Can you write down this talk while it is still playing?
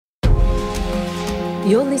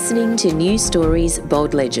You're listening to New Stories,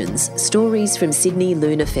 Bold Legends, stories from Sydney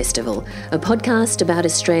Lunar Festival, a podcast about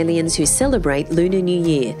Australians who celebrate Lunar New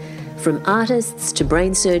Year. From artists to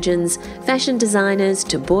brain surgeons, fashion designers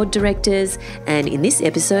to board directors, and in this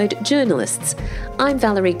episode, journalists. I'm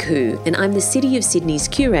Valerie Khoo, and I'm the City of Sydney's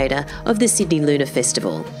curator of the Sydney Lunar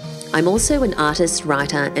Festival. I'm also an artist,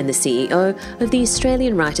 writer, and the CEO of the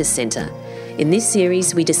Australian Writers' Centre. In this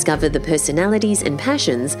series, we discover the personalities and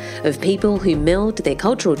passions of people who meld their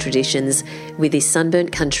cultural traditions with this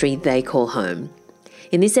sunburnt country they call home.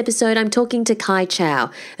 In this episode, I'm talking to Kai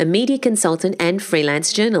Chow, a media consultant and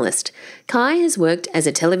freelance journalist. Kai has worked as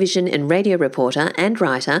a television and radio reporter and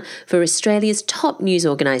writer for Australia's top news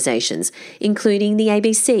organisations, including the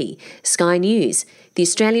ABC, Sky News, the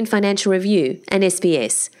Australian Financial Review and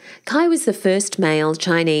SBS. Kai was the first male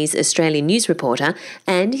Chinese Australian news reporter,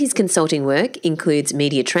 and his consulting work includes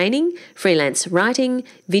media training, freelance writing,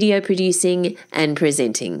 video producing and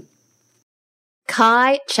presenting.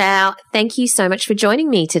 Kai Chow, thank you so much for joining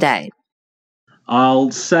me today.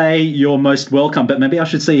 I'll say you're most welcome, but maybe I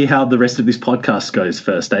should see how the rest of this podcast goes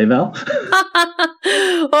first, Val?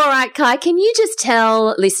 All right, Kai, can you just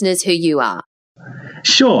tell listeners who you are?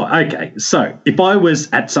 Sure. Okay. So if I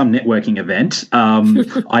was at some networking event,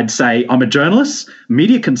 I'd say I'm a journalist,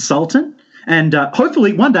 media consultant, and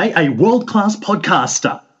hopefully one day a world-class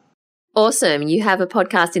podcaster. Awesome. You have a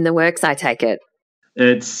podcast in the works, I take it.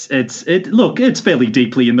 It's fairly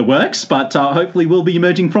deeply in the works, but hopefully we'll be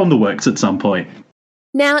emerging from the works at some point.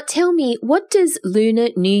 Now, tell me, what does Lunar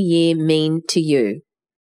New Year mean to you?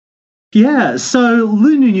 Yeah, so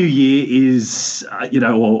Lunar New Year is,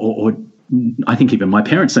 or I think even my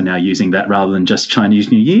parents are now using that rather than just Chinese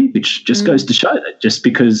New Year, which just goes to show that just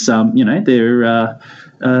because, they're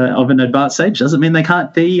of an advanced age doesn't mean they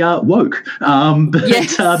can't be woke.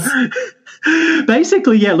 Yes.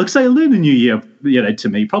 Basically, yeah, look, say Lunar New Year, to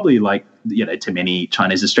me, probably to many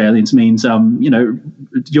Chinese Australians means,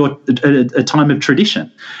 you're a time of tradition.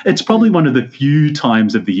 It's probably one of the few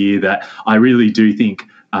times of the year that I really do think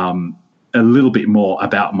a little bit more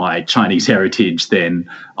about my Chinese heritage than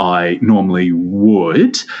I normally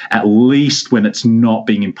would, at least when it's not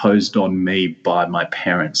being imposed on me by my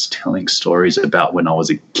parents telling stories about when I was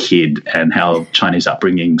a kid and how Chinese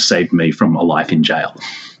upbringing saved me from a life in jail.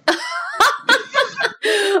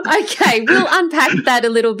 Okay, we'll unpack that a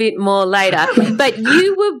little bit more later. But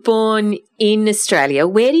you were born in Australia.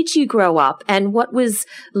 Where did you grow up, and what was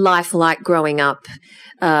life like growing up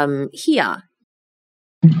here?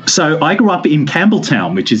 So I grew up in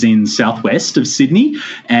Campbelltown, which is in southwest of Sydney,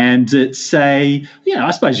 and it's I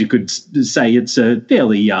suppose you could say it's a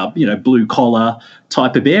fairly, blue collar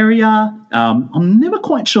type of area. I'm never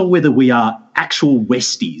quite sure whether we are actual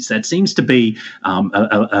Westies. That seems to be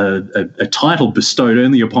a title bestowed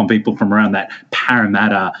only upon people from around that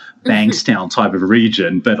Parramatta, Bankstown type of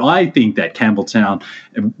region. But I think that Campbelltown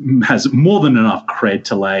has more than enough cred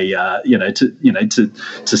to lay,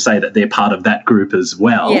 to say that they're part of that group as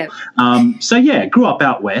well. Yeah. Grew up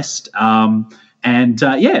out west. I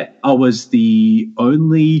was the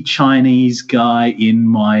only Chinese guy in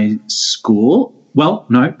my school. Well,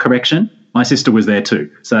 no, correction. My sister was there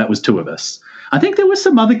too. So that was two of us. I think there were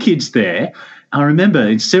some other kids there. I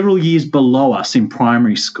remember several years below us in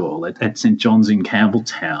primary school at St. John's in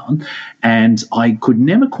Campbelltown, and I could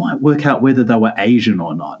never quite work out whether they were Asian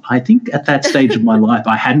or not. I think at that stage of my life,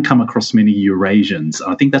 I hadn't come across many Eurasians.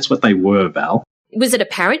 I think that's what they were, Val. Was it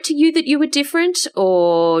apparent to you that you were different,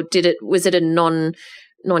 or was it a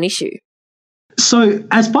non-issue? So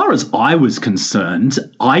as far as I was concerned,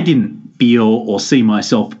 I didn't feel or see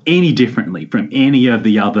myself any differently from any of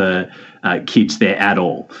the other kids there at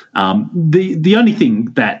all. The only thing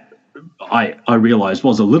that I realised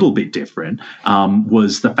was a little bit different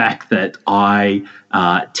was the fact that I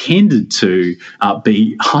tended to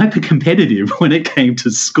be hyper-competitive when it came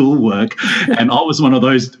to schoolwork, and I was one of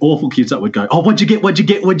those awful kids that would go, "Oh, what'd you get? What'd you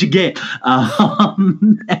get? What'd you get?"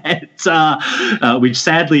 Which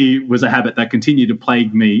sadly was a habit that continued to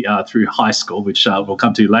plague me through high school, which we'll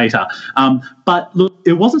come to later. But look,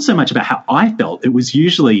 it wasn't so much about how I felt. It was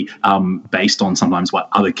usually based on sometimes what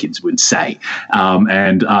other kids would say.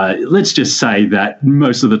 And let's just say that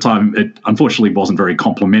most of the time it unfortunately wasn't very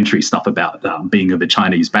complimentary stuff about being of a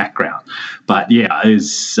Chinese background. But yeah, it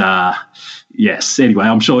was, yes. Anyway,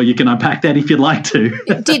 I'm sure you can unpack that if you'd like to.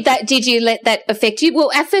 Did you let that affect you?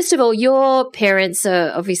 Well, first of all, your parents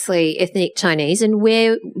are obviously ethnic Chinese, and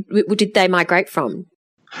where did they migrate from?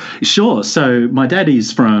 Sure. So my dad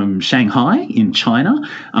is from Shanghai in China,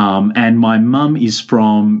 and my mum is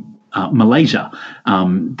from Malaysia.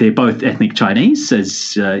 They're both ethnic Chinese,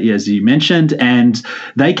 as you mentioned, and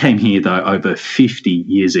they came here, though, over 50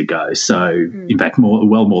 years ago. So, in fact,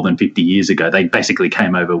 more than 50 years ago. They basically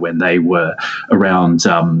came over when they were around,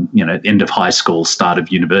 end of high school, start of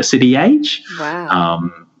university age. Wow.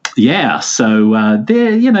 So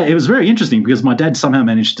it was very interesting because my dad somehow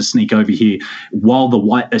managed to sneak over here while the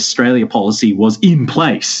White Australia policy was in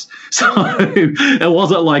place. So it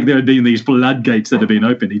wasn't like there had been these floodgates that had been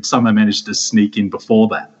opened. He'd somehow managed to sneak in before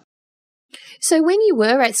that. So when you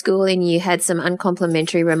were at school and you had some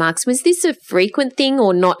uncomplimentary remarks, was this a frequent thing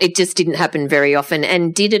or not? It just didn't happen very often.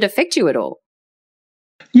 And did it affect you at all?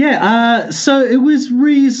 Yeah, so it was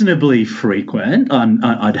reasonably frequent,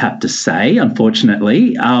 I'd have to say,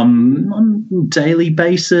 unfortunately. On a daily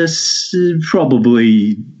basis,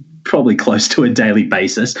 probably close to a daily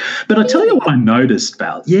basis. But I tell you what I noticed,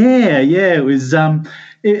 Val. It was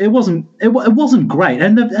it wasn't great.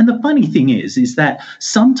 And the funny thing is that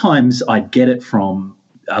sometimes I'd get it from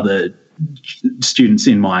other students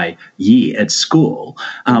in my year at school,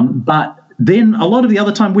 but then a lot of the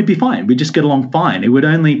other time we'd be fine. We'd just get along fine. It would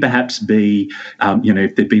only perhaps be,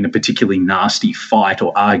 if there'd been a particularly nasty fight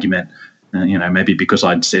or argument, maybe because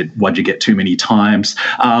I'd said, "Why'd you get too many times?"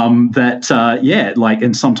 And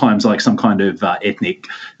sometimes like some kind of ethnic,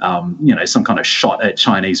 some kind of shot at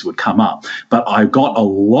Chinese would come up. But I got a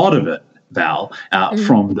lot of it, Val,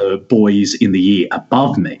 from the boys in the year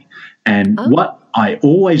above me. And what I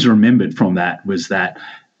always remembered from that was that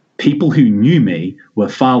people who knew me were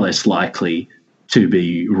far less likely to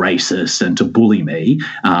be racist and to bully me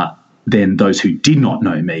than those who did not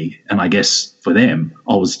know me. And I guess for them,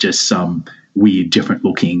 I was just some weird,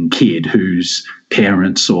 different-looking kid whose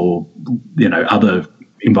parents or, other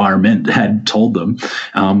environment had told them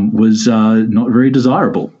was not very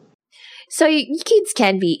desirable. So kids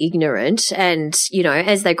can be ignorant and,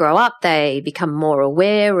 as they grow up, they become more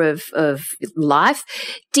aware of life.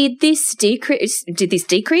 Did this decrease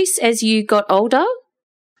as you got older?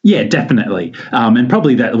 Yeah, definitely. And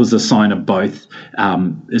probably that was a sign of both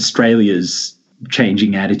Australia's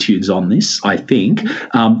changing attitudes on this, I think,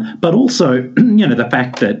 but also, the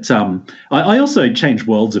fact that I also changed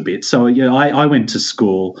worlds a bit. So, I went to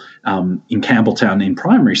school in Campbelltown in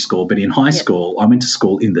primary school, but in high school, I went to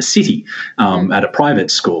school in the city at a private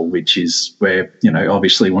school, which is where,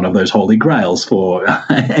 obviously one of those holy grails for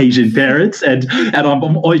Asian parents. And I'm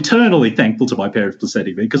eternally thankful to my parents for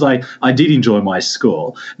sending me because I did enjoy my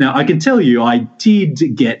school. Now, I can tell you I did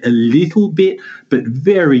get a little bit, but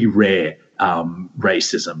very rare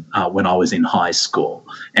racism when I was in high school.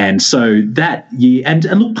 And so that year, and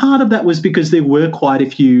look, part of that was because there were quite a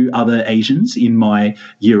few other Asians in my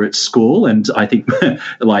year at school. And I think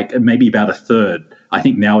like maybe about a third. I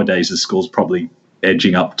think nowadays the school's probably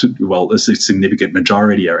edging up to, a significant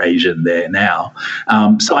majority are Asian there now.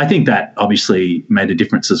 So I think that obviously made a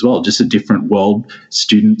difference as well, just a different world,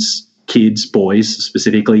 students, kids, boys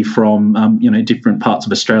specifically from, different parts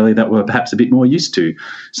of Australia that were perhaps a bit more used to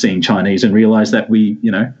seeing Chinese and realised that we,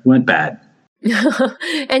 weren't bad.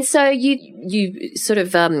 And so you sort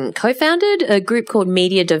of co-founded a group called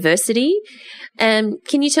Media Diversity. Can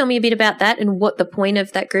you tell me a bit about that and what the point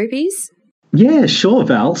of that group is? Yeah, sure,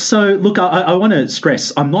 Val. So, look, I want to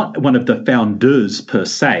stress I'm not one of the founders per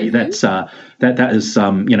se. Mm-hmm. That is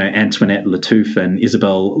Antoinette Lattouf and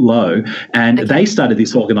Isabel Lowe, and they started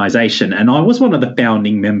this organisation, and I was one of the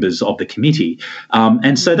founding members of the committee.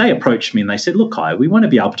 And so they approached me and they said, "Look, Kai, we want to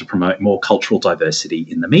be able to promote more cultural diversity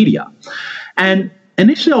in the media." And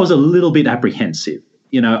initially, I was a little bit apprehensive.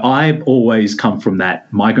 I've always come from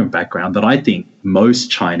that migrant background that I think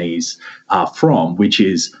most Chinese are from, which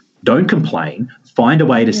is don't complain, find a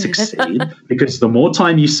way to succeed, because the more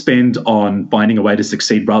time you spend on finding a way to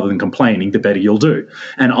succeed rather than complaining, the better you'll do.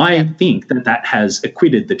 And I think that has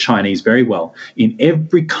acquitted the Chinese very well in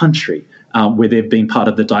every country where they've been part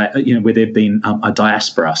of where they've been a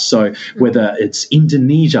diaspora. So whether it's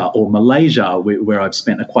Indonesia or Malaysia, where I've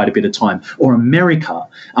spent quite a bit of time, or America,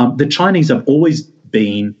 the Chinese have always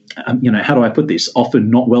been, how do I put this, often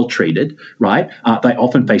not well treated, right? They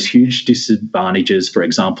often face huge disadvantages, for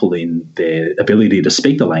example, in their ability to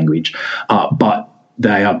speak the language, but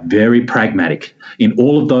they are very pragmatic. In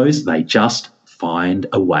all of those, they just find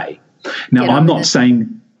a way. Now, I'm not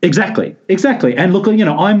saying... Exactly. And look,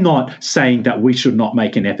 I'm not saying that we should not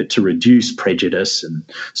make an effort to reduce prejudice and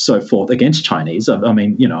so forth against Chinese. I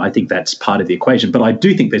mean, I think that's part of the equation, but I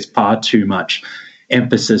do think there's far too much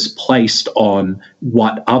emphasis placed on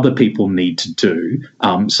what other people need to do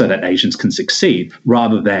so that Asians can succeed,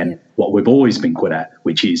 rather than what we've always been good at,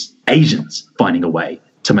 which is Asians finding a way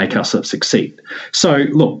to make ourselves succeed. So,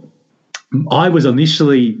 look, I was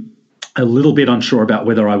initially a little bit unsure about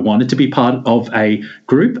whether I wanted to be part of a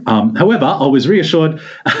group. However, I was reassured,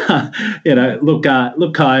 look,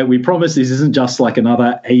 Kai, we promise this isn't just like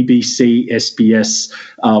another ABC, SBS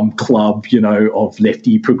club, of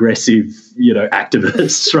lefty progressive,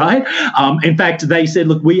 activists, right? In fact, they said,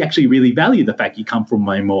 look, we actually really value the fact you come from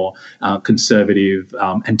a more conservative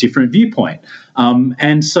and different viewpoint.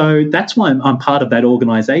 And so that's why I'm part of that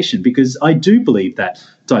organisation, because I do believe that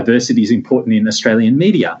diversity is important in Australian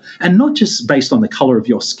media, and not just based on the colour of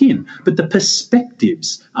your skin, but the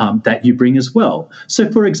perspectives that you bring as well. So,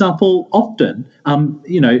 for example, often,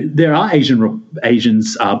 there are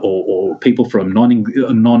Asians or people from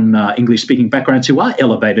non-English speaking backgrounds who are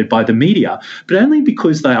elevated by the media, but only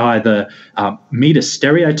because they either meet a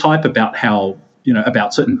stereotype about how,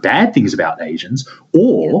 about certain bad things about Asians,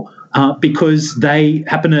 or because they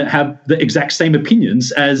happen to have the exact same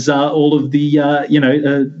opinions as all of the,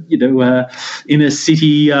 inner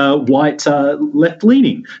city white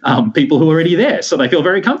left-leaning people who are already there. So they feel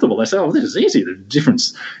very comfortable. They say, "Oh, this is easy. The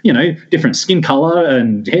different skin color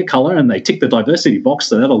and hair color, and they tick the diversity box.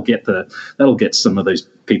 So that'll get some of those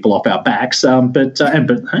people off our backs. But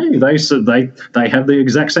hey, they have the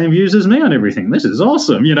exact same views as me on everything. This is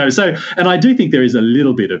awesome, So, and I do think there is a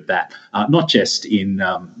little bit of that, not just in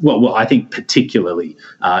I think particularly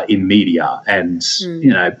in media, and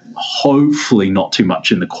hopefully not too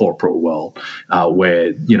much in the corporate world,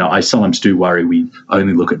 where I sometimes do worry we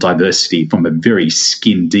only look at diversity from a very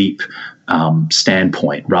skin deep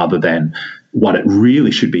standpoint rather than what it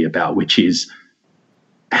really should be about, which is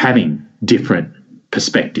having different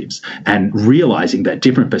perspectives and realizing that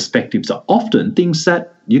different perspectives are often things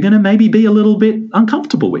that you're going to maybe be a little bit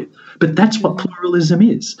uncomfortable with. But that's what pluralism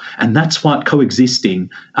is, and that's what coexisting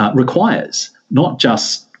requires, not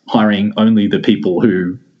just hiring only the people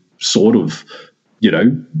who sort of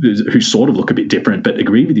look a bit different but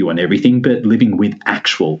agree with you on everything, but living with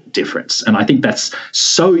actual difference. And I think that's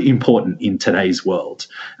so important in today's world,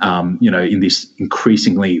 in this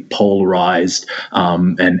increasingly polarized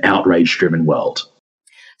and outrage-driven world.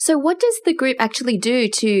 So what does the group actually do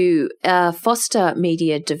to foster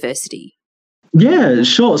media diversity? Yeah,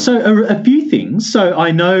 sure. So a few things. So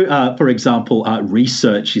I know, for example,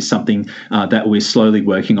 research is something that we're slowly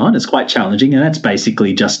working on. It's quite challenging, and that's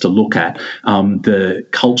basically just to look at the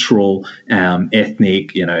cultural,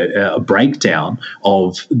 ethnic, breakdown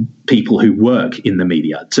of people who work in the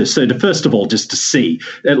media. So to first of all, just to see,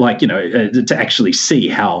 to actually see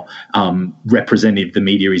how representative the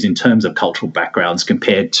media is in terms of cultural backgrounds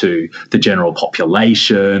compared to the general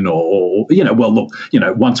population,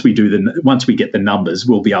 once we get the numbers,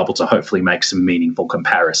 we'll be able to hopefully make some meaningful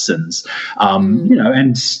comparisons.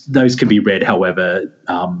 And those can be read however,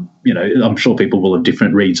 I'm sure people will have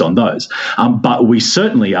different reads on those. But we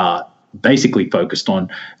certainly are basically focused on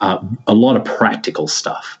a lot of practical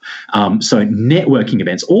stuff. So networking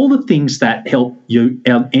events, all the things that help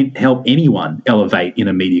anyone elevate in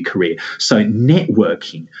a media career. So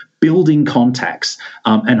networking, building contacts,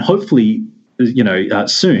 and hopefully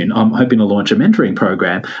soon, I'm hoping to launch a mentoring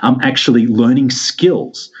program. Actually learning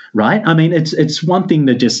skills, right? I mean, it's one thing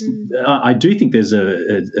that just I do think there's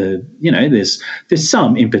there's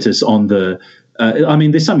some impetus on the.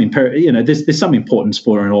 There's some importance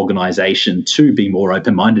for an organisation to be more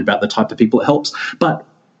open-minded about the type of people it helps, but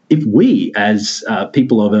if we, as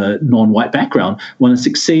people of a non-white background, want to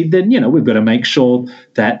succeed, then we've got to make sure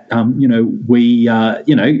that we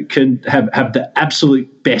can have the absolute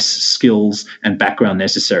best skills and background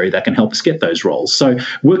necessary that can help us get those roles. So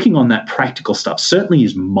working on that practical stuff certainly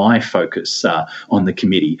is my focus on the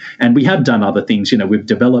committee. And we have done other things. We've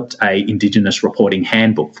developed a Indigenous reporting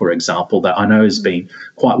handbook, for example, that I know has been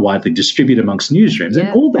quite widely distributed amongst newsrooms. Yeah.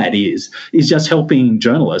 And all that is just helping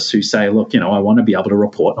journalists who say, look, I want to be able to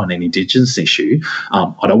report on an Indigenous issue.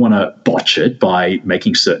 I don't want to botch it by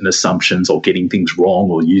making certain assumptions or getting things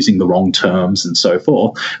wrong or using the wrong terms and so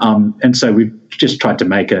forth. And so we've just tried to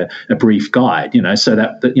make a brief guide, so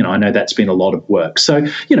that I know that's been a lot of work. So,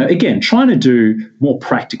 again, trying to do more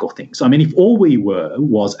practical things. I mean, if all we were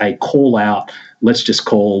was a call out, let's just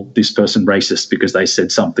call this person racist because they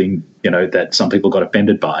said something, that some people got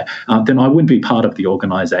offended by, then I wouldn't be part of the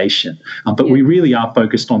organisation. But we really are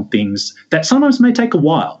focused on things that sometimes may take a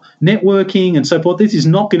while. Networking and so forth, this is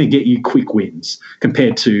not going to get you quick wins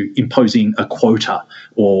compared to imposing a quota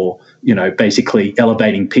or, basically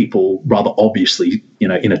elevating people rather obviously,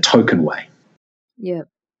 in a token way. Yeah.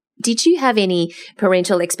 Did you have any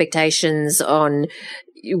parental expectations on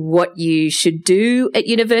what you should do at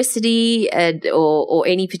university or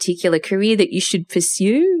any particular career that you should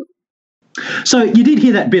pursue? So you did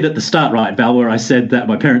hear that bit at the start, right, Val, where I said that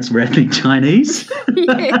my parents were ethnic Chinese?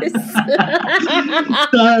 Yes.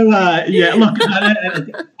 So, yeah, look,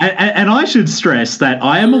 and I should stress that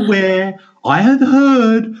I am aware, I have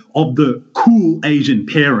heard of the cool Asian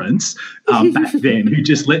parents back then who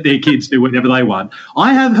just let their kids do whatever they want.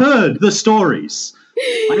 I have heard the stories.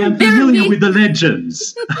 I am familiar with the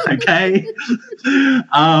legends, okay?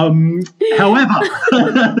 However,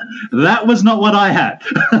 that was not what I had.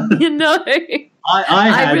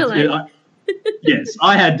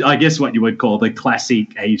 I had, I guess, what you would call the classic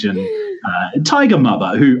Asian tiger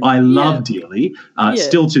mother, who I love dearly,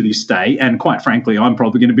 still to this day. And quite frankly, I'm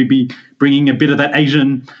probably going to be bringing a bit of that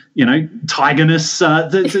Asian, tigerness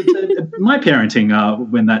to my parenting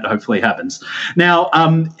when that hopefully happens. Now,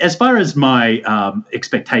 as far as my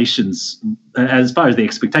expectations, as far as the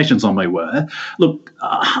expectations on me were, look,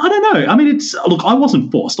 I don't know. I mean, I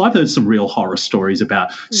wasn't forced. I've heard some real horror stories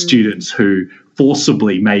about students who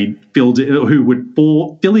forcibly who would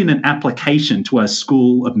fill in an application to a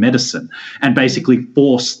school of medicine and basically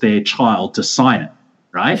force their child to sign it,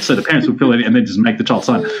 right? So the parents would fill it in and then just make the child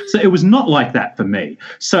sign it. So it was not like that for me.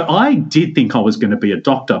 So I did think I was going to be a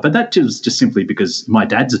doctor, but that was just simply because my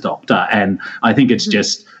dad's a doctor, and I think it's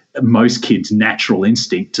just most kids' natural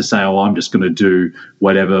instinct to say, oh, I'm just going to do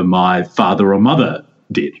whatever my father or mother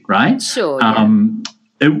did, right? Sure. Yeah.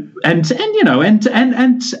 And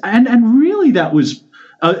really that was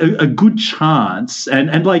a good chance,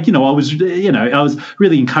 and I was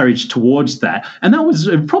really encouraged towards that, and that was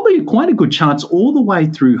probably quite a good chance all the way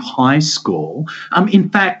through high school. In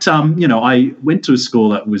fact, I went to a school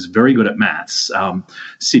that was very good at maths,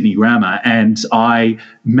 Sydney Grammar, and I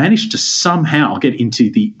managed to somehow get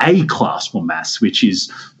into the A class for maths, which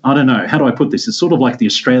is, I don't know, how do I put this? It's sort of like the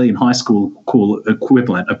Australian high school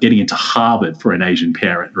equivalent of getting into Harvard for an Asian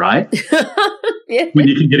parent, right? Yeah. When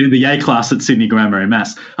you can get in the A class at Sydney Grammar in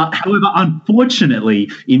maths. However,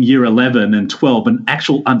 unfortunately, in year 11 and 12, an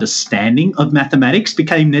actual understanding of mathematics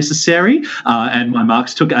became necessary, and my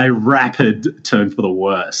marks took a rapid turn for the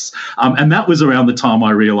worse. And that was around the time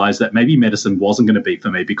I realised that maybe medicine wasn't going to be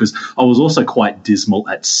for me, because I was also quite dismal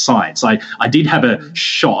at science. I did have a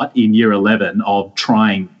shot in year 11 of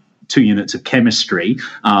trying 2 units of chemistry,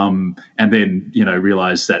 and then,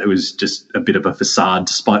 realised that it was just a bit of a facade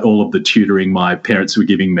despite all of the tutoring my parents were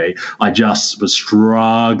giving me. I just was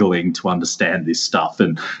struggling to understand this stuff.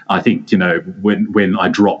 And I think, when I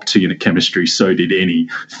dropped 2 unit chemistry, so did any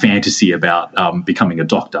fantasy about becoming a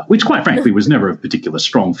doctor, which quite frankly was never a particular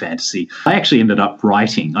strong fantasy. I actually ended up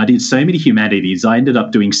writing. I did so many humanities. I ended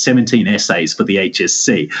up doing 17 essays for the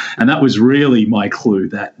HSC. And that was really my clue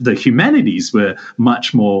that the humanities were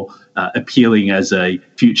much more appealing as a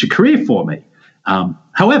future career for me.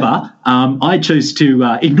 However, I chose to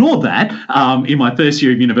ignore that in my first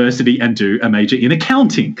year of university and do a major in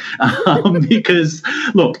accounting because,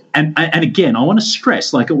 look, and again, I want to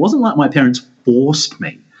stress, it wasn't like my parents forced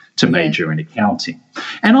me to major in accounting.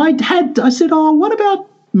 And I said, oh, what about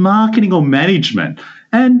marketing or management?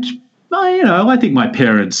 And I think my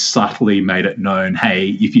parents subtly made it known, hey,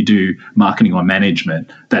 if you do marketing or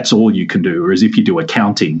management, that's all you can do. Whereas if you do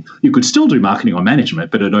accounting, you could still do marketing or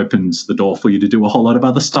management, but it opens the door for you to do a whole lot of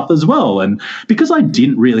other stuff as well. And because I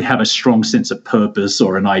didn't really have a strong sense of purpose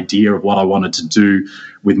or an idea of what I wanted to do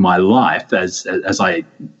with my life, as I,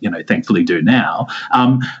 thankfully do now,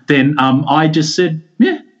 then I just said,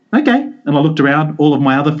 yeah, okay. And I looked around, all of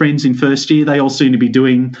my other friends in first year, they all seemed to be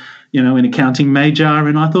doing, an accounting major.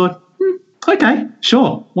 And I thought, okay,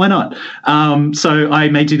 sure, why not? So I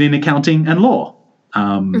majored in accounting and law.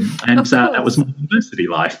 And that was my university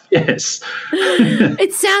life, yes.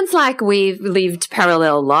 It sounds like we've lived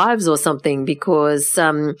parallel lives or something, because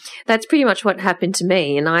that's pretty much what happened to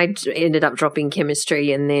me. And I ended up dropping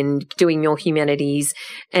chemistry and then doing your humanities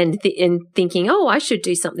and thinking, oh, I should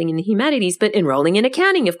do something in the humanities, but enrolling in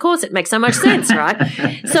accounting, of course, it makes so much sense, right?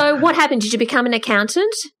 So what happened? Did you become an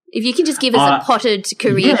accountant? If you can just give us a potted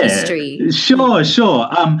career history. Sure.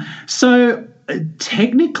 So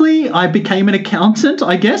technically, I became an accountant,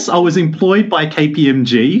 I guess. I was employed by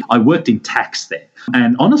KPMG. I worked in tax there.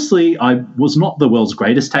 And honestly, I was not the world's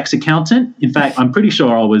greatest tax accountant. In fact, I'm pretty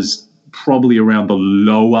sure I was probably around the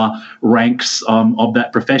lower ranks of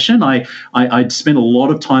that profession. I'd spent a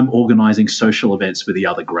lot of time organising social events with the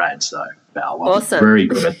other grads, though. Awesome. Very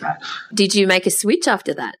good at that. Did you make a switch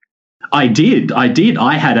after that? I did.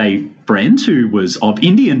 I had a friend who was of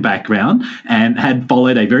Indian background and had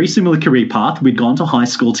followed a very similar career path. We'd gone to high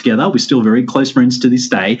school together. We're still very close friends to this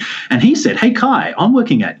day. And he said, "Hey, Kai, I'm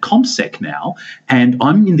working at CommSec now, and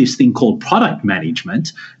I'm in this thing called product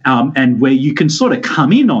management, and where you can sort of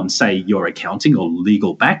come in on, say, your accounting or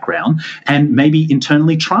legal background and maybe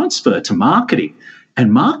internally transfer to marketing."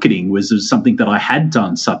 And marketing was something that I had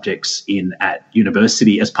done subjects in at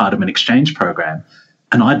university as part of an exchange program,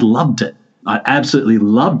 and I'd loved it. I absolutely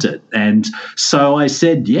loved it. And so I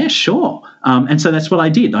said, yeah, sure. And so that's what I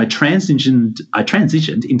did. I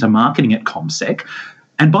transitioned into marketing at CommSec.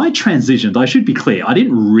 And by transitioned, I should be clear, I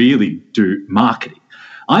didn't really do marketing.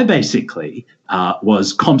 I basically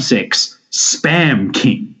was CommSec's spam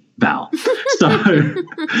king, Val. So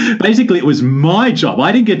basically it was my job.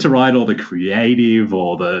 I didn't get to write all the creative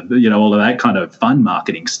or all of that kind of fun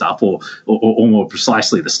marketing stuff or more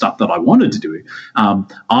precisely the stuff that I wanted to do.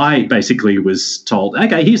 I basically was told,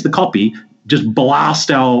 okay, here's the copy. Just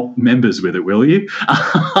blast our members with it, will you?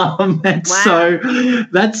 Wow. So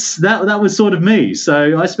that was sort of me.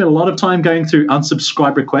 So I spent a lot of time going through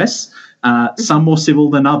unsubscribe requests. Some more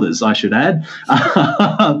civil than others, I should add.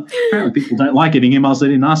 Apparently people don't like getting emails they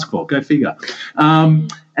didn't ask for. Go figure. But,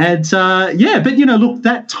 look,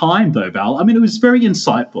 that time though, Val, I mean, it was very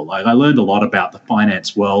insightful. I learned a lot about the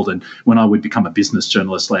finance world, and when I would become a business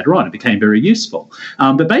journalist later on, it became very useful.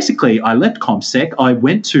 But basically, I left CommSec. I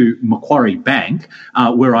went to Macquarie Bank,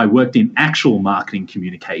 where I worked in actual marketing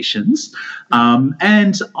communications.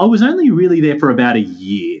 And I was only really there for about a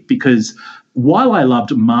year because while I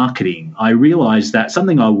loved marketing, I realised that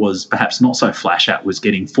something I was perhaps not so flash at was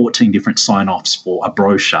getting 14 different sign-offs for a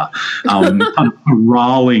brochure, kind of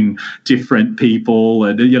corralling different people.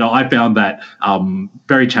 And, I found that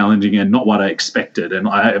very challenging and not what I expected. And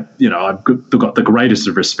I've got the greatest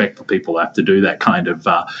of respect for people who have to do that kind of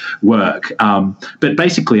work. But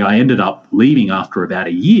basically, I ended up leaving after about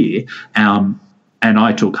a year, and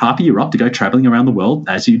I took half a year off to go travelling around the world,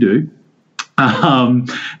 as you do. And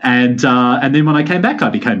then when I came back, I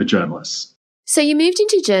became a journalist. So you moved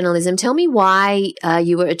into journalism. Tell me why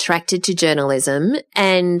you were attracted to journalism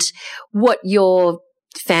and what your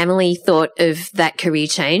family thought of that career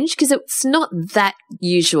change, because it's not that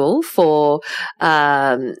usual for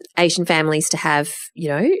Asian families to have,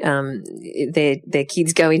 their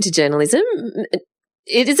kids go into journalism.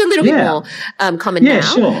 It is a little bit more common now.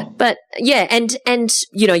 Sure. But and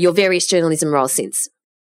your various journalism roles since.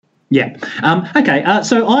 Yeah. Okay.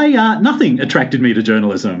 So nothing attracted me to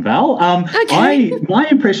journalism, Val. My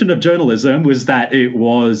impression of journalism was that it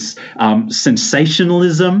was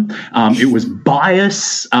sensationalism, it was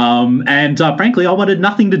bias, and frankly, I wanted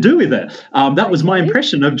nothing to do with it. That was my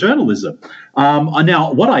impression of journalism.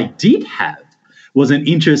 Now, what I did have was an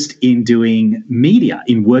interest in doing media,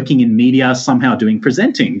 in working in media, somehow doing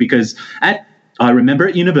presenting, because I remember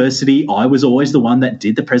at university, I was always the one that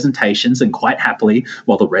did the presentations, and quite happily,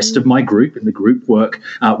 while the rest of my group in the group work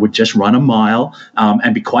would just run a mile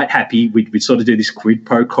and be quite happy. We'd sort of do this quid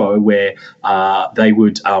pro quo where they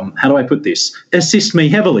would, how do I put this, assist me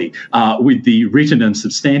heavily with the written and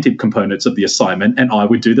substantive components of the assignment, and I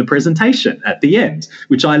would do the presentation at the end,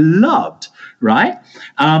 which I loved. Right?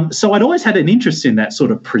 So I'd always had an interest in that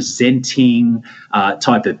sort of presenting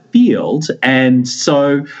type of field. And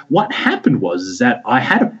so what happened was that I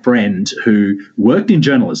had a friend who worked in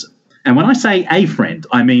journalism. And when I say a friend,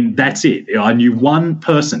 I mean that's it. I knew one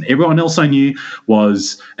person. Everyone else I knew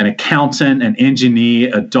was an accountant, an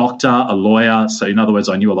engineer, a doctor, a lawyer. So in other words,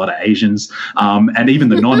 I knew a lot of Asians. And even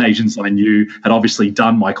the non-Asians I knew had obviously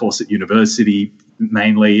done my course at university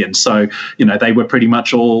mainly. And so, they were pretty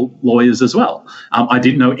much all lawyers as well. I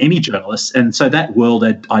didn't know any journalists. And so that world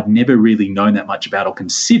I'd never really known that much about or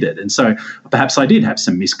considered. And so perhaps I did have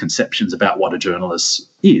some misconceptions about what a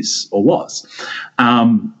journalist is or was.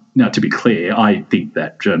 Now, to be clear, I think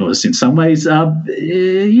that journalists in some ways,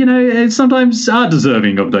 sometimes are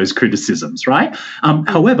deserving of those criticisms, right?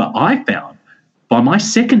 However, I found by my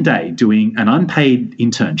second day doing an unpaid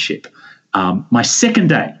internship, my second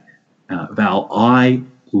day, Val, I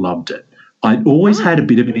loved it. I always had a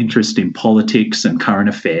bit of an interest in politics and current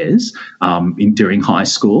affairs during high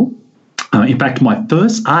school. In fact, my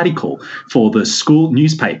first article for the school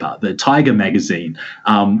newspaper, the Tiger magazine,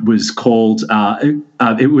 was called,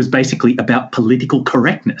 it was basically about political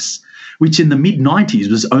correctness, which in the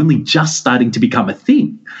mid-90s was only just starting to become a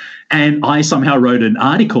thing. And I somehow wrote an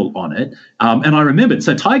article on it. And I remembered,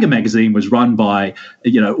 so Tiger Magazine was run by,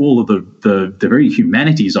 all of the very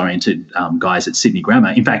humanities-oriented guys at Sydney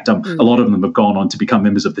Grammar. In fact, a lot of them have gone on to become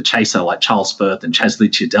members of the Chaser, like Charles Firth and Chas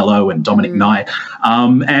Licciardello and Dominic Knight.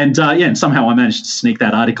 And somehow I managed to sneak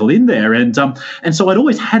that article in there. And so I'd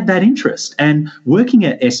always had that interest. And working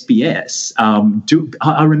at SBS,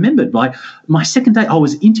 I remembered, like, my second day I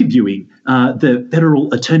was interviewing the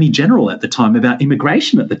Federal Attorney General at the time about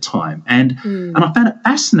immigration at the time. And I found it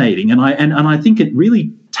fascinating. And I think it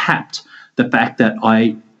really tapped the fact that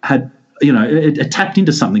I had, it tapped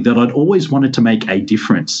into something that I'd always wanted to make a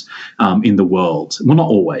difference in the world. Well, not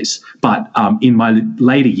always, but in my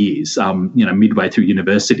later years, midway through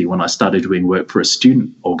university, when I started doing work for a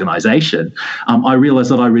student organisation, I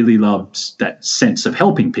realised that I really loved that sense of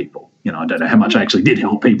helping people. I don't know how much I actually did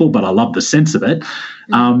help people, but I loved the sense of it.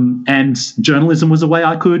 And journalism was a way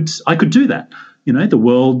I could do that. The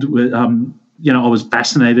world, I was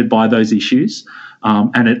fascinated by those issues.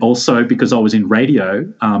 And it also, because I was in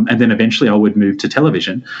radio, and then eventually I would move to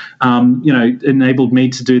television, enabled me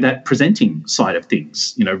to do that presenting side of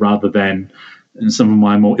things, rather than some of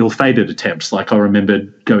my more ill-fated attempts. Like I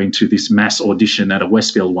remembered going to this mass audition at a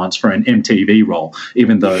Westfield once for an MTV role,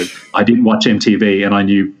 even though I didn't watch MTV and I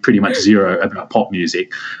knew pretty much zero about pop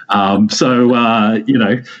music. This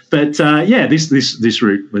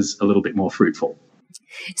route was a little bit more fruitful.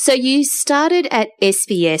 So you started at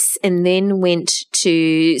SBS and then went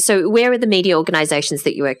to, so where are the media organisations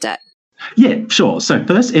that you worked at? Yeah, sure. So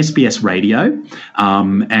first SBS Radio,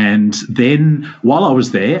 and then while I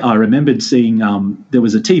was there, I remembered seeing there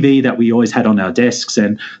was a TV that we always had on our desks,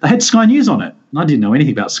 and they had Sky News on it. And I didn't know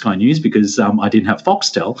anything about Sky News because I didn't have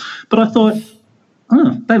Foxtel, but I thought,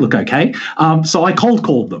 they look okay. So I cold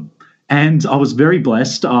called them. And I was very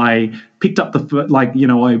blessed. I picked up I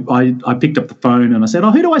picked up the phone and I said,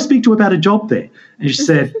 who do I speak to about a job there? And she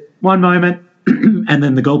said, one moment. And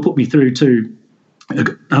then the girl put me through to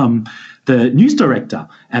the news director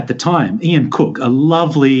at the time, Ian Cook, a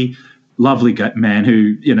lovely man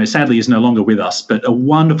who, sadly is no longer with us, but a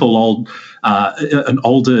wonderful an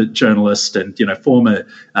older journalist and, former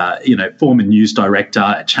news director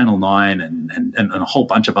at Channel 9 and a whole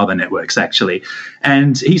bunch of other networks, actually.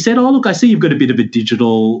 And he said, look, I see you've got a bit of a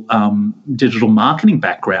digital marketing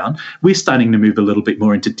background. We're starting to move a little bit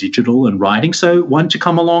more into digital and writing. So why don't you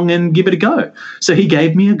come along and give it a go? So he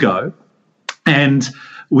gave me a go. And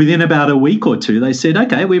within about a week or two, they said,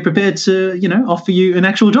 okay, we're prepared to, offer you an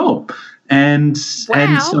actual job. And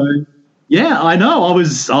so, yeah, I know. I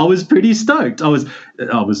was pretty stoked. I was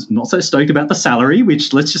not so stoked about the salary,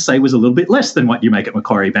 which let's just say was a little bit less than what you make at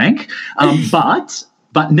Macquarie Bank.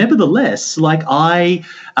 But nevertheless, like I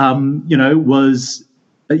was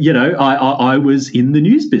in the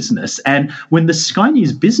news business. And when the Sky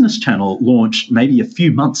News Business Channel launched maybe a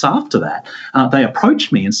few months after that, they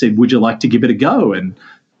approached me and said, would you like to give it a go? And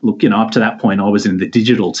look, up to that point, I was in the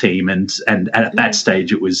digital team, and at that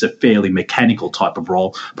stage, it was a fairly mechanical type of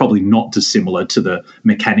role, probably not dissimilar to the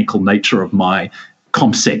mechanical nature of my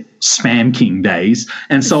ComSec Spam King days.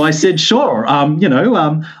 And so I said, sure.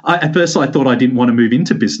 At first I thought I didn't want to move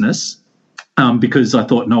into business, because I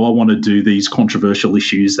thought, no, I want to do these controversial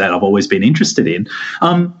issues that I've always been interested in.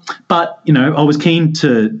 But I was keen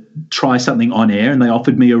to try something on air, and they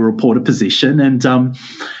offered me a reporter position, and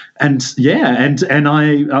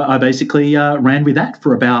I basically ran with that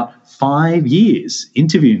for about 5 years,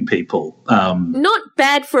 interviewing people. Not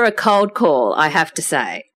bad for a cold call, I have to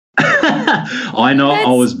say. I know.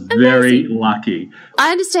 I was very lucky.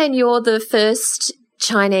 I understand you're the first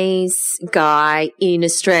Chinese guy in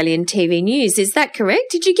Australian TV news. Is that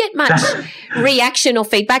correct? Did you get much reaction or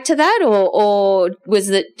feedback to that, or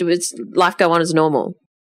was life go on as normal?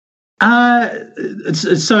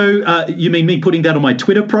 So you mean me putting that on my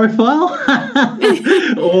Twitter profile?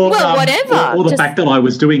 Or, well, whatever. Or the fact that I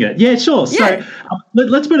was doing it. Yeah, sure. Yeah. So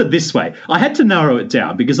let's put it this way. I had to narrow it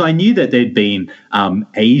down because I knew that there'd been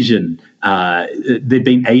Asian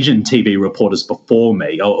TV reporters before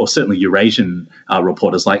me, or certainly Eurasian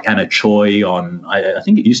reporters like Anna Choi on, I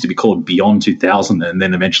think it used to be called Beyond 2000 and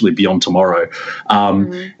then eventually Beyond Tomorrow.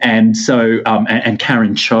 And so, and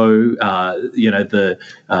Karen Cho, the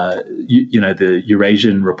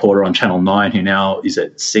Eurasian reporter on Channel 9 who now is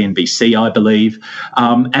at CNBC, I believe.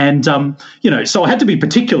 So I had to be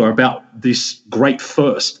particular about this great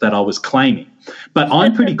first that I was claiming. But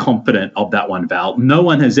I'm pretty confident of that one, Val. No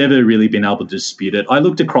one has ever really been able to dispute it. I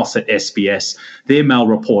looked across at SBS. Their male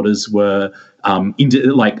reporters were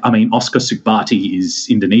Oscar Sugbati is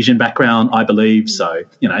Indonesian background, I believe. So,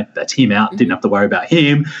 that's him out. Didn't have to worry about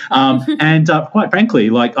him. And quite frankly,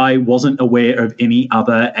 I wasn't aware of any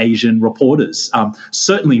other Asian reporters,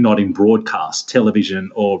 certainly not in broadcast,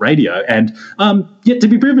 television or radio. And yet to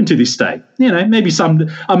be proven to this day, maybe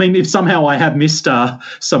if somehow I have missed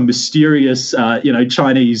some mysterious,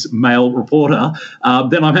 Chinese male reporter,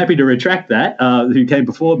 then I'm happy to retract that, who came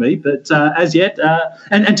before me. But as yet,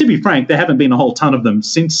 and to be frank, there haven't been a whole ton of them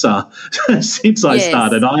since I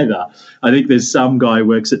started either. I think there's some guy who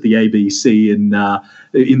works at the ABC in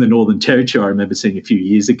the Northern Territory I remember seeing a few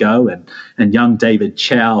years ago, and young David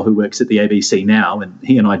Chow, who works at the ABC now, and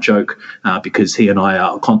he and I joke because he and I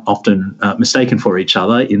are often mistaken for each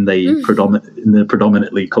other in the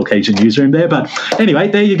predominantly Caucasian newsroom there. But anyway,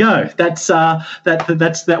 there you go.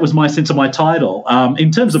 That was my sense of my title.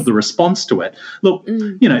 In terms of the response to it, look,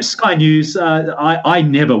 Sky News, I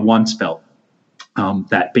never once felt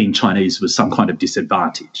that being Chinese was some kind of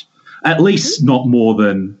disadvantage. At least not more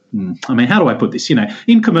than, how do I put this?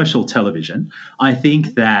 In commercial television, I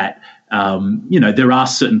think that, there are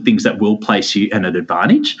certain things that will place you at an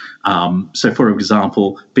advantage. So, for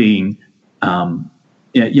example, being, look,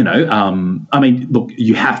 you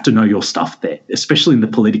have to know your stuff there, especially in the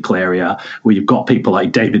political area where you've got people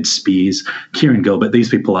like David Spears, Kieran Gilbert. These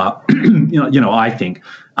people are, I think,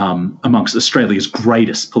 amongst Australia's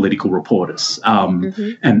greatest political reporters.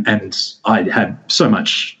 And I have so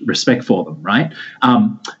much respect for them, right?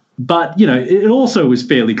 But, it also was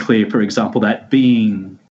fairly clear, for example, that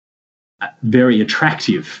being very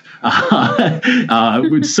attractive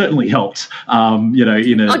would certainly helped, on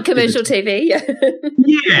commercial TV.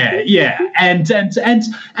 Yeah. And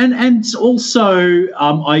also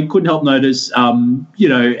I couldn't help notice,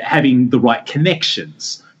 having the right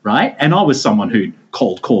connections, right? And I was someone who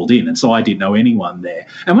called in, and so I didn't know anyone there.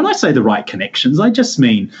 And when I say the right connections, I just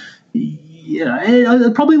mean,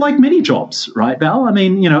 probably like many jobs, right, Val? A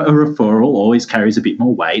referral always carries a bit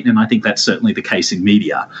more weight, and I think that's certainly the case in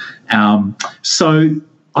media. So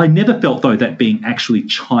I never felt, though, that being actually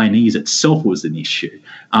Chinese itself was an issue.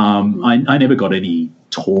 I never got any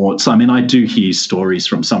taunts. I do hear stories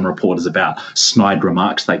from some reporters about snide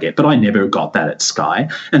remarks they get, but I never got that at Sky.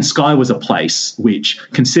 And Sky was a place which,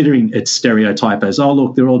 considering its stereotype as, oh,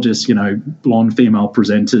 look, they're all just, blonde female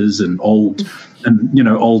presenters and older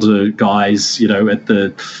guys, at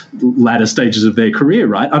the latter stages of their career,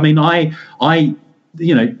 right? I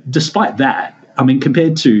despite that,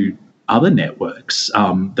 compared to other networks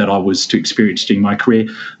that I was to experience during my career,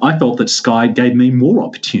 I felt that Sky gave me more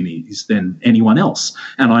opportunities than anyone else.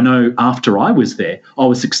 And I know after I was there, I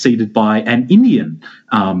was succeeded by an Indian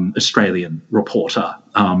Australian reporter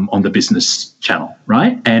on the Business Channel,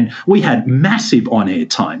 right? And we had massive on-air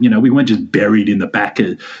time. We weren't just buried in the back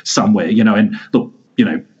of somewhere, and look,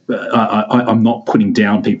 I'm not putting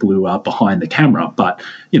down people who are behind the camera, but,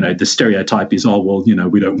 the stereotype is,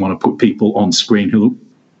 we don't want to put people on screen who look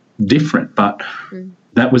different, but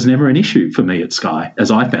that was never an issue for me at Sky,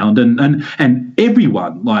 as I found, and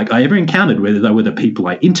everyone I ever encountered, whether they were the people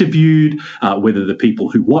I interviewed, whether the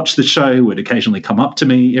people who watched the show would occasionally come up to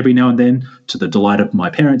me every now and then, to the delight of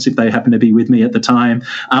my parents if they happened to be with me at the time.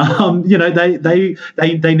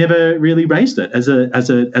 They never really raised it as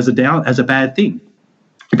a bad thing.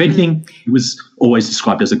 If anything, it was always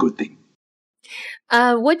described as a good thing.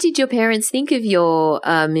 What did your parents think of your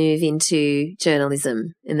move into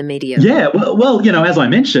journalism in the media? Yeah, well, as I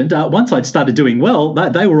mentioned, once I'd started doing well,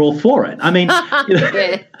 they were all for it.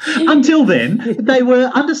 Until then, they were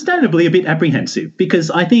understandably a bit apprehensive, because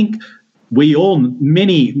I think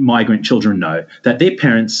many migrant children know that their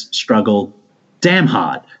parents struggle damn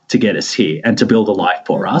hard to get us here and to build a life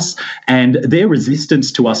for us. And their resistance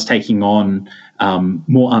to us taking on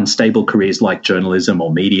more unstable careers like journalism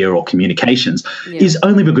or media or communications is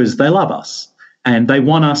only because they love us. And they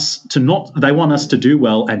want us to do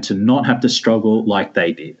well and to not have to struggle like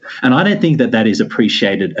they did. And I don't think that is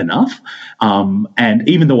appreciated enough. And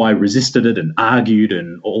even though I resisted it and argued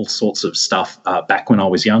and all sorts of stuff back when I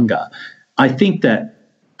was younger, I think that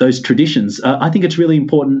those traditions, I think it's really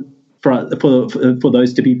important for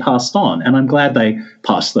those to be passed on, and I'm glad they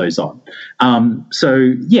passed those on.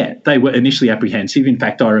 They were initially apprehensive. In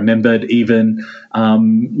fact, I remembered even, a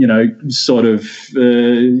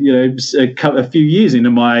few years into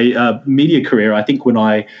my media career, I think when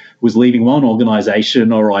I was leaving one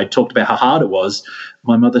organisation, or I talked about how hard it was,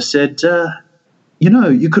 my mother said,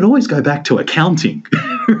 you could always go back to accounting,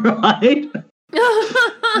 right?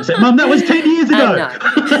 I said, Mum, that was 10 years ago.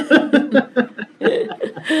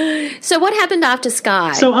 So what happened after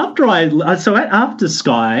Sky? So after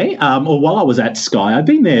Sky, or while I was at Sky, I'd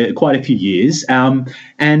been there quite a few years,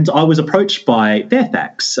 and I was approached by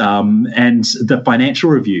Fairfax, and the Financial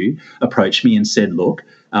Review approached me and said, "Look,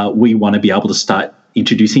 we want to be able to start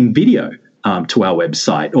introducing video to our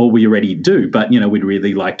website, or we already do, but we'd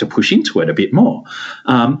really like to push into it a bit more."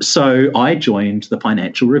 So I joined the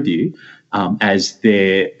Financial Review as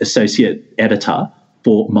their associate editor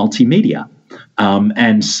for multimedia.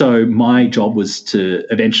 And so my job was to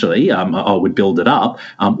eventually, I would build it up,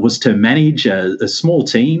 was to manage a small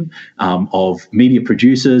team of media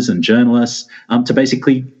producers and journalists to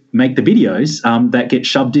basically make the videos that get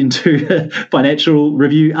shoved into Financial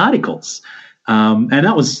Review articles. And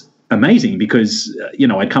that was amazing because,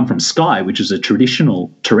 I'd come from Sky, which is a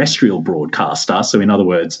traditional terrestrial broadcaster. So in other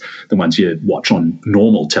words, the ones you watch on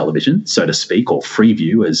normal television, so to speak, or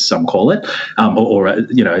Freeview, as some call it, or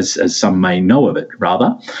as some may know of it,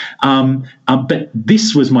 rather. But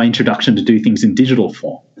this was my introduction to do things in digital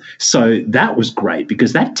form. So that was great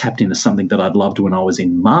because that tapped into something that I'd loved when I was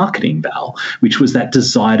in marketing, Val, which was that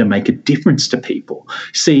desire to make a difference to people.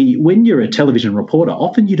 See, when you're a television reporter,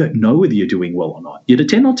 often you don't know whether you're doing well or not. You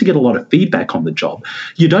tend not to get a lot of feedback on the job.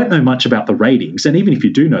 You don't know much about the ratings. And even if you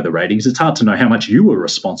do know the ratings, it's hard to know how much you were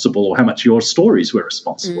responsible or how much your stories were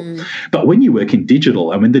responsible. But when you work in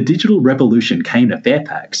digital, and when the digital revolution came to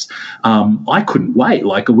Fairfax, I couldn't wait.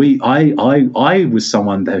 I was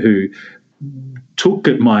someone who took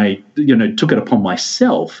it upon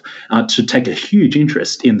myself to take a huge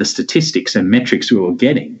interest in the statistics and metrics we were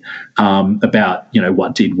getting about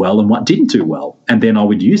what did well and what didn't do well, and then I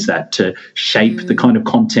would use that to shape the kind of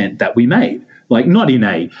content that we made. Like not in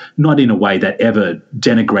a way that ever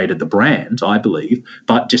denigrated the brand, I believe,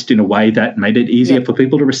 but just in a way that made it easier for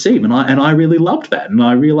people to receive. And I really loved that. And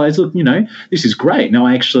I realized, look, this is great. Now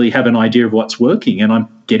I actually have an idea of what's working, and I'm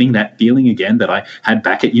getting that feeling again that I had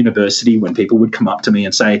back at university when people would come up to me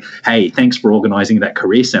and say, "Hey, thanks for organising that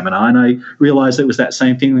career seminar." And I realised it was that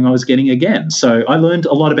same feeling I was getting again. So I learned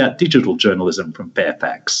a lot about digital journalism from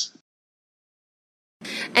Fairfax.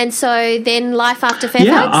 And so then life after Fairfax?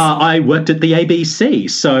 Yeah, I worked at the ABC.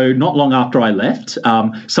 So not long after I left.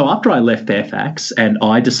 So after I left Fairfax, and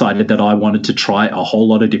I decided that I wanted to try a whole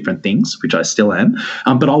lot of different things, which I still am.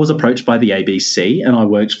 But I was approached by the ABC, and I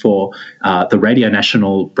worked for the Radio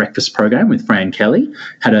National breakfast program with Fran Kelly.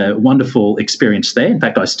 Had a wonderful experience there. In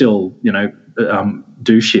fact, I still,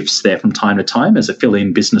 do shifts there from time to time as a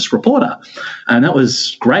fill-in business reporter. And that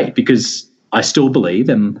was great because I still believe,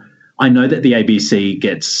 and I know that the ABC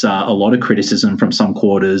gets a lot of criticism from some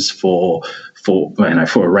quarters for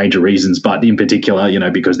a range of reasons, but in particular,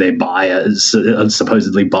 because they're biased,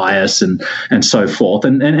 supposedly biased, and so forth.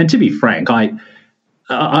 And to be frank,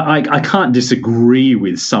 I can't disagree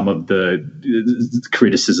with some of the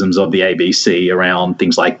criticisms of the ABC around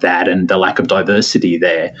things like that and the lack of diversity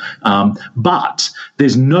there. But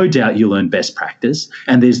there's no doubt you learn best practice,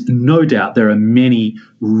 and there's no doubt there are many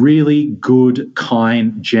really good,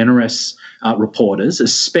 kind, generous reporters,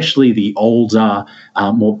 especially the older,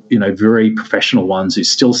 more very professional ones who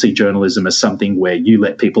still see journalism as something where you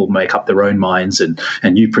let people make up their own minds and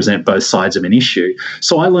you present both sides of an issue.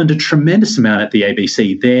 So I learned a tremendous amount at the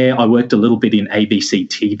ABC there. I worked a little bit in ABC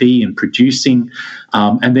TV and producing,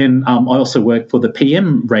 and then I also worked for the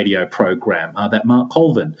PM radio program that Mark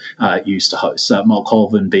Colvin used to host. Mark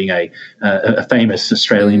Colvin being a famous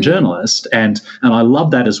Australian journalist, and I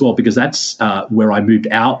love that as well because that's where I moved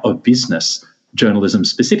out of business journalism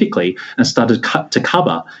specifically and started to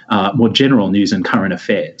cover more general news and current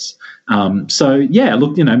affairs. So yeah,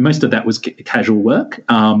 look, most of that was casual work,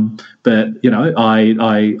 but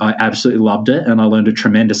I absolutely loved it, and I learned a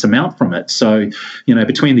tremendous amount from it. So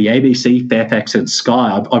between the ABC, Fairfax, and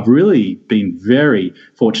Sky, I've really been very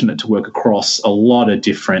fortunate to work across a lot of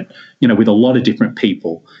different, with a lot of different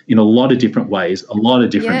people in a lot of different ways, a lot of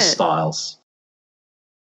different styles.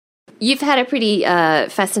 You've had a pretty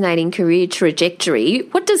fascinating career trajectory.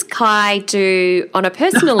 What does Kai do on a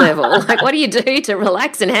personal level? Like, what do you do to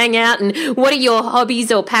relax and hang out? And what are your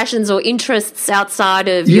hobbies or passions or interests outside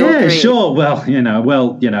of your career? Yeah, sure. Well,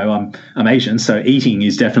 I'm Asian, so eating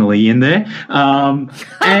is definitely in there. And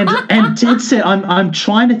dead set, I'm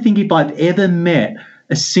trying to think if I've ever met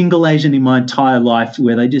a single Asian in my entire life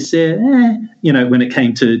where they just said, when it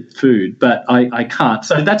came to food, but I can't.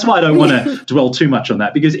 So that's why I don't want to dwell too much on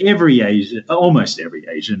that, because almost every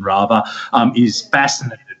Asian rather, is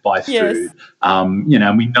fascinated by food.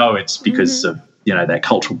 And we know it's because of, their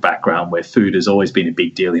cultural background, where food has always been a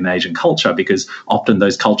big deal in Asian culture, because often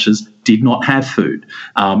those cultures did not have food.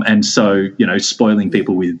 And so, spoiling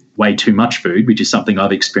people with way too much food, which is something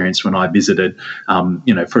I've experienced when I visited,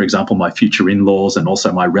 for example, my future in-laws and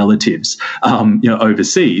also my relatives,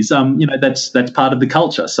 overseas, that's part of the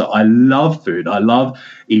culture. So I love food. I love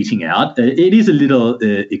eating out. It is a little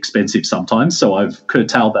expensive sometimes, so I've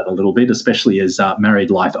curtailed that a little bit, especially as married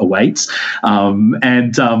life awaits. So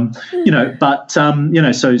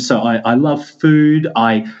I love food.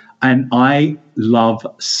 I love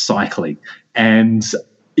cycling, and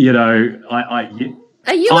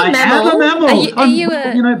Are you a mammal? I am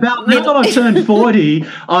a mammal. Now that I've turned 40,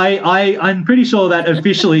 I'm pretty sure that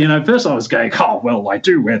officially, first I was going, I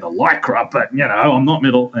do wear the lycra, but, I'm not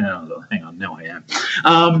middle. Oh, hang on, now I am.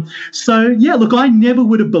 I never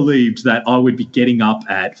would have believed that I would be getting up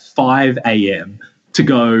at 5 a.m. to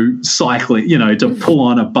go cycling, to pull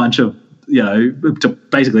on a bunch of, to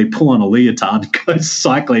basically pull on a leotard and go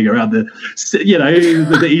cycling around the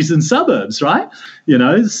eastern suburbs, right?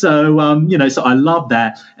 So I love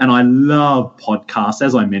that, and I love podcasts.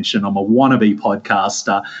 As I mentioned, I'm a wannabe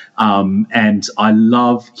podcaster, and I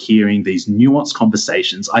love hearing these nuanced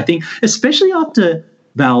conversations. I think, especially after,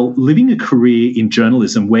 Val, living a career in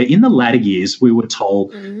journalism where in the latter years we were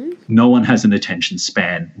told no one has an attention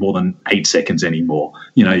span more than 8 seconds anymore.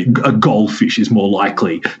 A goldfish is more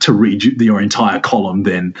likely to read your entire column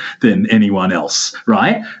than anyone else,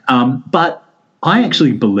 right? But I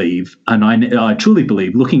actually believe, and I truly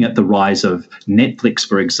believe, looking at the rise of Netflix,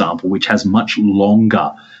 for example, which has much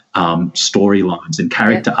longer storylines and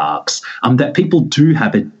character arcs, that people do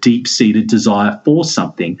have a deep-seated desire for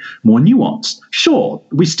something more nuanced. Sure,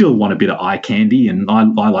 we still want a bit of eye candy, and I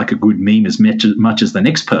like a good meme as much as the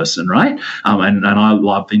next person, right? And I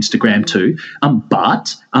love Instagram too.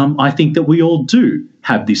 But I think that we all do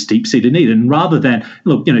have this deep-seated need. And rather than,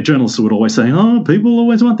 journalists would always say, people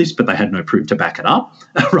always want this, but they had no proof to back it up,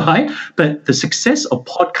 right? But the success of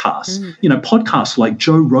podcasts, podcasts like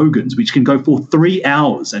Joe Rogan's, which can go for 3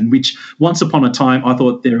 hours, and which once upon a time I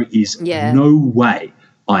thought there is no way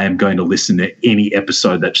I am going to listen to any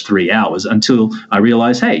episode that's 3 hours, until I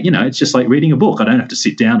realize, hey, it's just like reading a book. I don't have to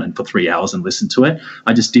sit down and for 3 hours and listen to it.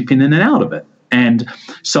 I just dip in and out of it. And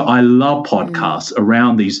so I love podcasts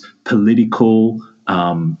around these political,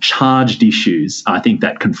 charged issues, I think,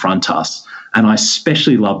 that confront us. And I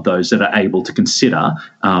especially love those that are able to consider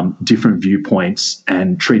different viewpoints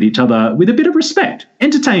and treat each other with a bit of respect.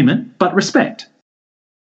 Entertainment, but respect.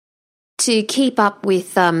 To keep up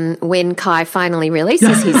with when Kai finally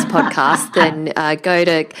releases his podcast, then go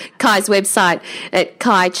to Kai's website at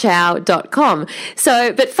kaichow.com.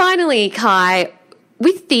 So, but finally, Kai,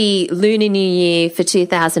 with the Lunar New Year for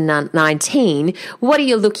 2019, what are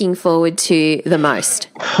you looking forward to the most?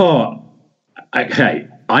 Okay.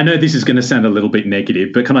 I know this is going to sound a little bit negative,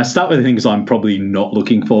 but can I start with the things I'm probably not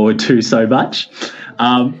looking forward to so much?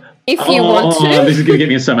 If you want to. This is going to get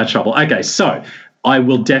me in so much trouble. Okay, so I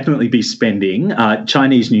will definitely be spending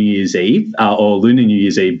Chinese New Year's Eve or Lunar New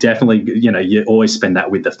Year's Eve. Definitely, you always spend that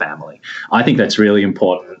with the family. I think that's really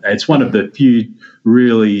important. It's one of the few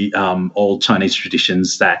really old Chinese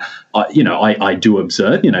traditions that I do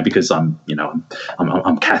observe. Because I'm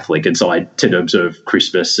Catholic, and so I tend to observe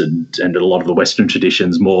Christmas and a lot of the Western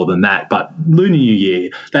traditions more than that. But Lunar New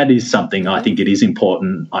Year, that is something I think it is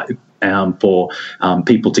important for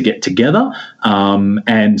people to get together,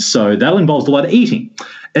 and so that involves a lot of eating.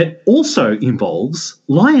 It also involves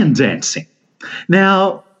lion dancing.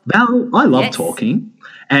 Now, Val, I love talking,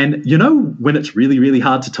 and when it's really, really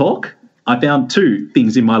hard to talk, I found two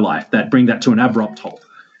things in my life that bring that to an abrupt halt.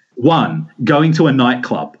 One, going to a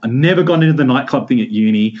nightclub. I've never gone into the nightclub thing at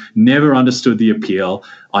uni, never understood the appeal.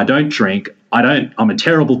 I don't drink. I'm a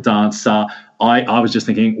terrible dancer. I was just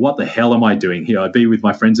thinking, what the hell am I doing here? I'd be with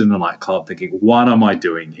my friends in the nightclub thinking, what am I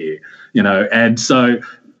doing here? And so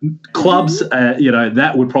clubs,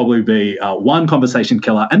 that would probably be one conversation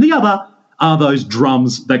killer. And the other are those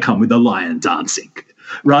drums that come with the lion dancing,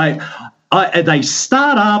 right? They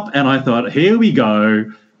start up and I thought, here we go.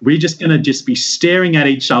 We're just going to be staring at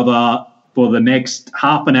each other for the next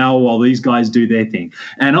half an hour while these guys do their thing.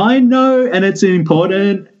 And I know, and it's an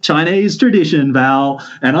important Chinese tradition, Val,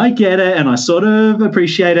 and I get it, and I sort of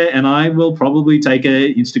appreciate it, and I will probably take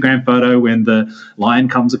an Instagram photo when the lion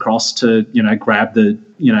comes across to, grab the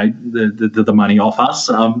money off us.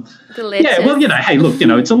 Hey, look,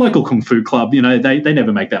 it's a local kung fu club. They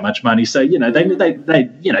never make that much money, so you're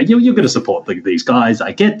going to support these guys.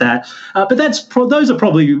 I get that, but those are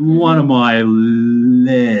probably one of my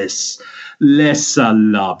less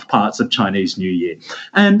loved parts of Chinese New Year.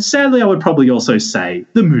 And sadly, I would probably also say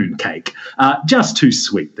the mooncake. Just too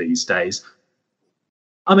sweet these days.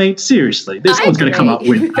 I mean, seriously, someone's going to come up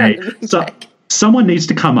with someone needs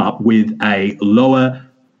to come up with a low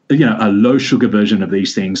sugar version of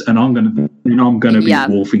these things, and I'm going to be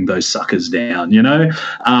wolfing those suckers down,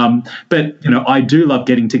 But, I do love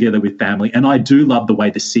getting together with family, and I do love the way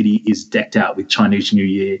the city is decked out with Chinese New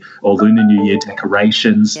Year or Lunar New Year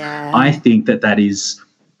decorations. Yeah. I think that is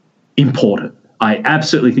important. I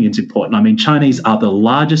absolutely think it's important. I mean, Chinese are the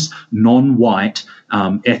largest non-white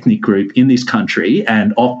ethnic group in this country,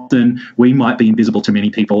 and often we might be invisible to many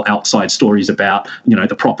people outside stories about,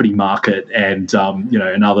 the property market and,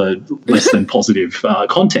 and other less than positive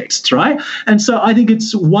contexts, right? And so I think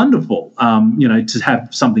it's wonderful, to have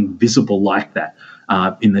something visible like that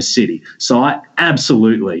in the city. So I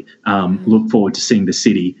absolutely look forward to seeing the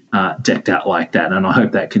city decked out like that, and I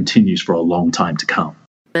hope that continues for a long time to come.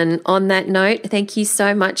 And on that note, thank you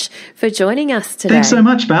so much for joining us today. Thanks so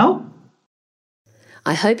much, Val.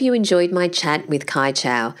 I hope you enjoyed my chat with Kai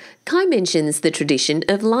Chow. Kai mentions the tradition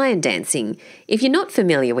of lion dancing. If you're not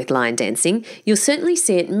familiar with lion dancing, you'll certainly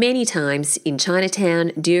see it many times in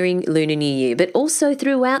Chinatown during Lunar New Year, but also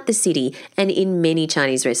throughout the city and in many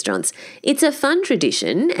Chinese restaurants. It's a fun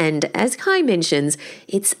tradition, and as Kai mentions,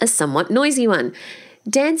 it's a somewhat noisy one.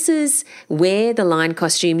 Dancers wear the lion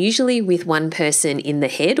costume usually with one person in the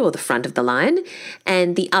head or the front of the lion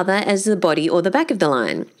and the other as the body or the back of the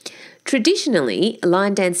lion. Traditionally,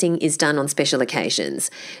 lion dancing is done on special occasions,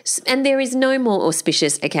 and there is no more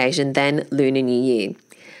auspicious occasion than Lunar New Year.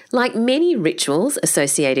 Like many rituals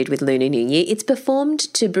associated with Lunar New Year, it's performed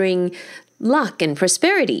to bring luck and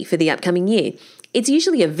prosperity for the upcoming year. It's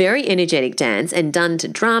usually a very energetic dance and done to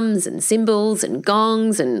drums and cymbals and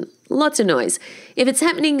gongs and lots of noise. If it's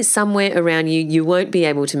happening somewhere around you, you won't be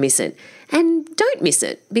able to miss it. And don't miss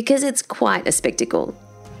it, because it's quite a spectacle.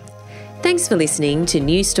 Thanks for listening to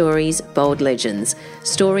New Stories, Bold Legends,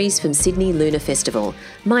 stories from Sydney Lunar Festival.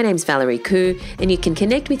 My name's Valerie Khoo, and you can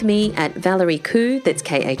connect with me at ValerieKhoo, that's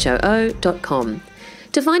KHOO.com.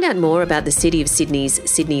 To find out more about the City of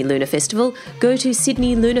Sydney's Sydney Lunar Festival, go to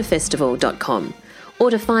sydneylunarfestival.com.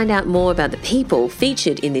 Or to find out more about the people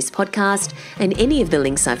featured in this podcast and any of the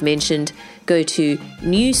links I've mentioned, go to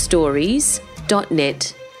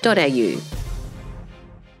newstories.net.au.